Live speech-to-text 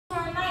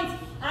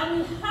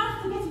and we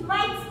have to get it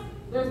right.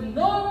 There's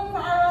no room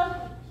for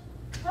error.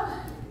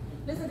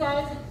 Listen,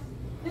 guys,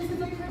 this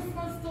is a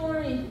Christmas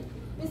story.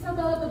 It's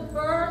about the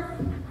birth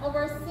of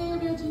our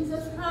Savior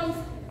Jesus Christ.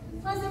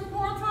 So it's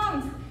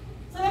important.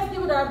 So let's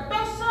give it our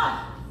best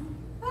shot.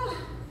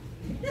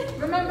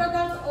 Remember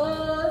that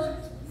old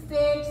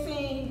stage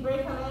saying,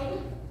 break a leg?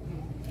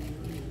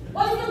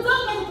 Well, if you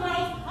don't get it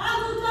right,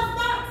 I'll do just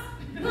that.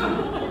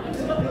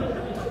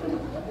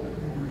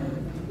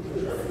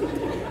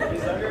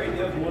 Is that your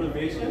idea of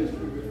motivation?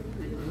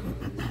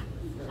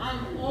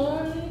 I'm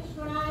only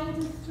trying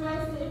to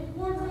stress the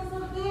importance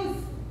of this.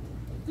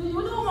 Do you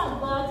don't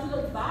want God to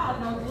look bad,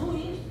 now do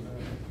we?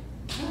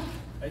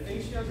 I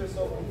think she has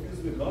herself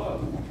confused with God.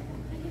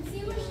 I can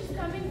see where she's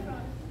coming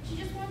from. She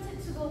just wants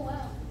it to go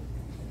well.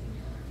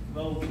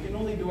 Well, we can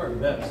only do our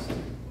best.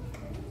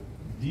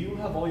 Do you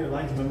have all your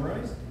lines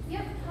memorized?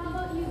 Yep, how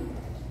about you?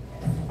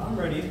 I'm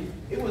ready.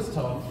 It was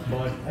tough,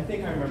 but I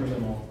think I remember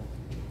them all.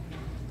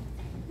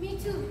 Me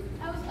too.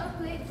 I was up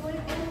late going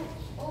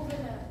over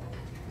them.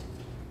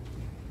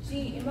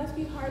 Gee, it must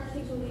be hard to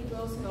take the lead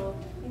role, Snow.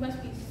 You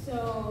must be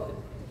so...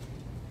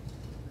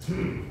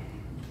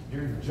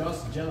 You're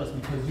just jealous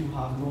because you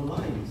have no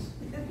lines.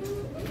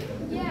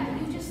 Yeah,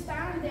 you just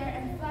stand there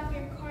and flap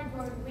your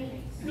cardboard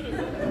wings.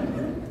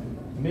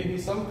 Maybe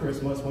some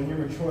Christmas, when you're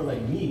mature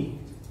like me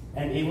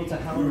and able to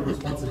handle the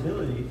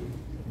responsibility,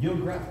 you'll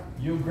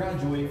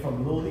graduate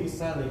from lowly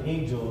silent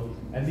angel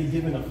and be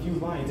given a few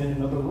lines in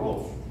another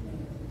role.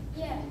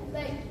 Yeah,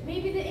 like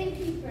maybe the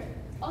innkeeper.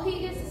 All he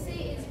gets to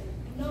say is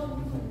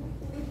no.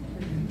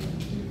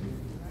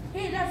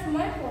 Hey, that's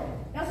my part.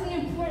 That's an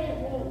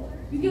important role.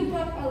 You give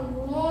back a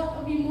lot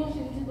of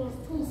emotion to those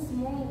two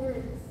small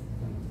words.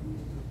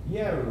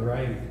 Yeah,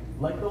 right.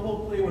 Like the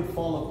whole play would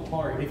fall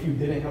apart if you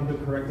didn't have the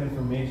correct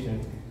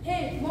information.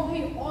 Hey, want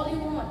me all you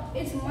want.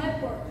 It's my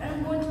part.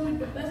 I'm going to do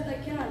the best I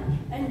can.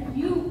 And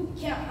you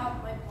can't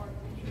have my part.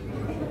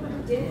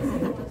 Didn't say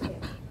one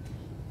thing.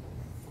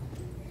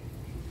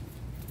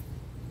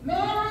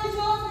 Mary,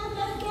 Joseph,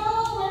 let's go.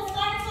 We're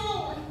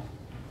starting.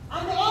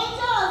 And the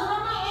angels, where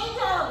are my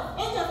angels?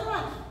 Angels, come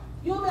on.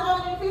 You'll be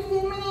out in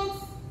 15 minutes.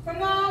 For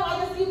now, I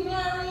just need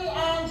Mary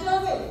and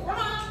Joseph. Come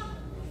on.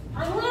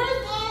 And where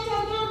is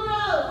Angel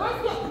Gabriel?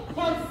 Where's he?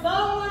 Can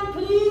someone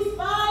please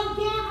find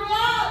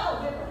Gabriel? Oh,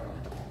 Gabriel.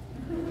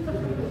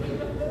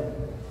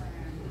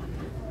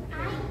 I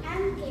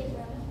am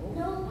Gabriel.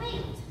 No,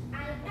 wait. I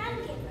am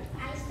Gabriel.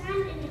 I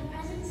stand in the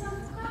presence of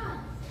God.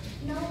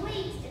 No,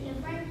 wait. In the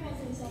very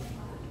presence of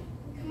God.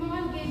 Come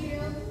on,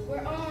 Gabriel.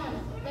 We're on.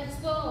 Let's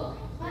go.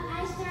 But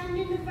I stand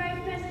in the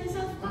very presence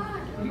of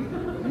God.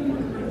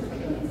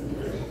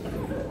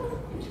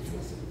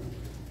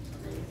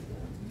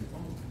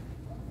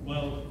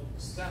 Well,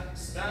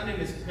 stand in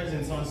his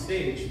presence on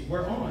stage.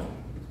 We're on.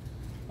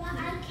 But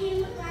I came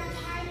with glad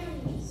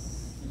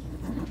tidings.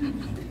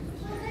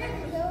 Well, there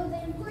we go. The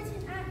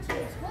important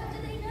actors. What do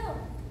they know?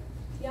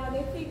 Yeah,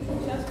 they think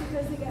just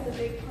because they got the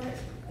big part,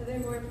 that they're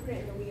more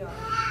important than we are.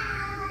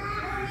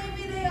 Well,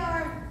 maybe they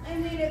are. I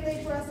mean, if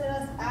they trusted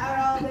us at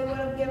all, they would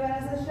have given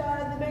us a shot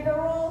at the bigger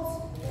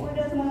roles. We're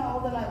just not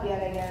old enough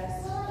yet, I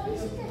guess. Well, you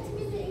should get to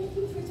be the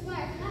innkeeper's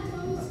wife. That's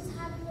almost as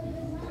happy with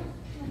his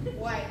life.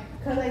 Why?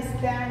 Because I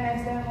stand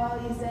next to him while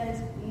he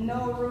says,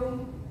 no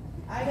room.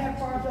 I get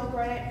partial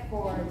credit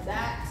for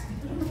that.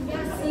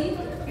 Yeah, see?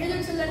 You're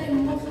there to let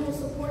emotional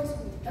support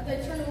me as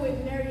I turn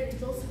away Mary and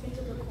Joseph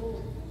into the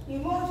cold.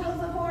 Emotional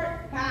support?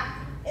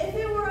 Ha! If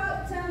it were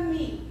up to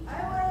me, I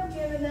would have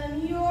given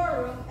them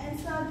your room and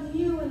stuck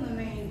you in the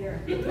manger.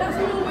 That's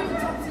no way to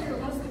talk to your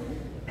husband.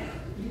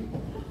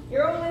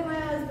 You're only my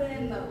husband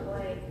in the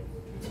play.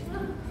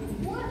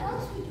 What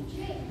else would you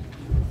change?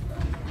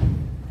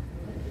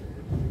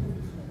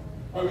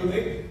 Are we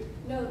late?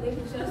 No, they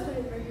just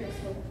started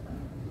rehearsal.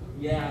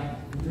 Yeah,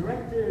 the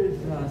director is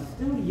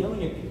still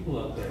yelling at people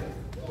out there.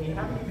 We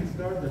haven't even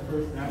started the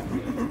first act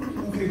yet.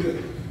 Okay,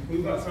 good.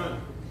 We've got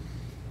time.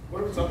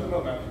 What are we talking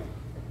about back here?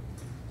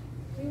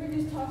 We were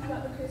just talking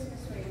about the Christmas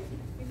story.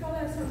 We probably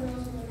have something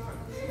else going on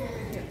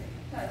over here.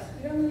 Plus,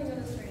 we don't really know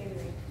the story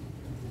anyway.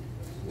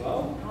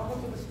 Well, how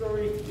much of the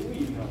story do we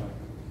know?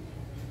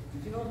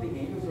 Did you know the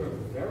angels are a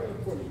very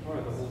important part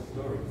of the whole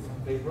story?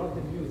 They brought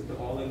the news to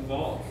all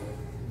involved.